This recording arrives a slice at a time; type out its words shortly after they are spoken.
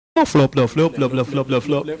Flip.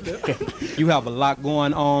 You have a lot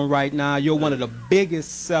going on right now. You're one of the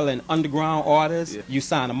biggest selling underground artists. Yeah. You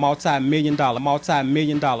signed a multi-million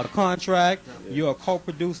dollar contract. Yeah. You're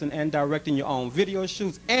co-producing and directing your own video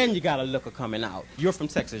shoots, and you got a liquor coming out. You're from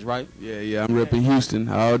Texas, right? Yeah, I'm repping Houston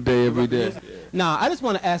all day, every day. Now, I just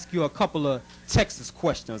want to ask you a couple of Texas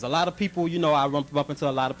questions. A lot of people, you know, I run up into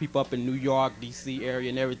a lot of people up in New York, D.C. area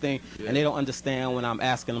and everything, and they don't understand when I'm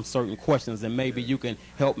asking them certain questions, and maybe you can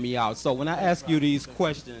help me out. So when I ask you these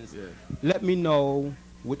questions, let me know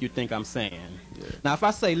what you think I'm saying. Now, if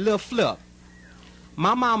I say Lil Flip,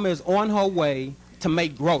 my mama is on her way to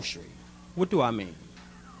make grocery. What do I mean?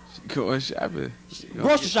 Going shopping.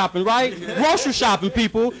 Grocery shopping, right? Grocery shopping,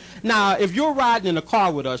 people. Now, if you're riding in the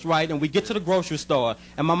car with us, right, and we get to the grocery store,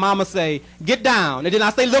 and my mama say, get down, and then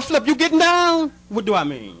I say, Lil Flip, you getting down? What do I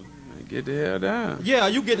mean? Get the hell down. Yeah,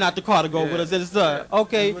 you getting out the car to go with us. It's,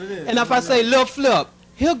 okay. And if I say, Lil Flip,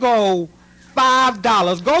 he'll go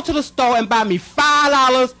 $5. Go to the store and buy me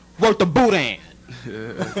 $5 worth of boudin.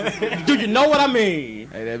 Do you know what I mean?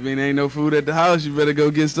 Hey, that mean ain't no food at the house. You better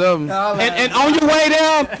go get something. And on your way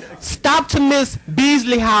there, stop to Miss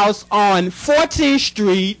Beasley House on 14th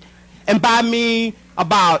Street and buy me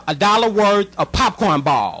about $1 worth of popcorn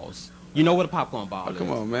balls. You know what a popcorn ball is?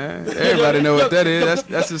 Come on, man. Everybody know what that is.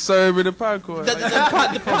 That's the serve of the popcorn.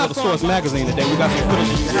 The Source magazine today. We got some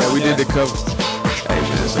footage. Yeah, we did the cover. Hey,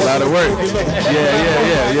 man, it's a lot of work.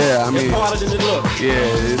 Yeah. I mean,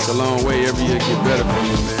 it's a long way. Every year get better for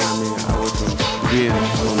me, man. I mean, I went from being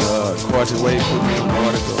on the Quarter Wave, put me on the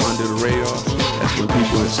article Under the Radar. That's when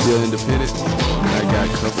people are still independent. And I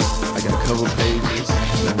got cover pages,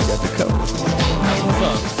 and I got the cover. That's what's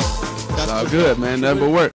up. It's all good, man. Nothing but work.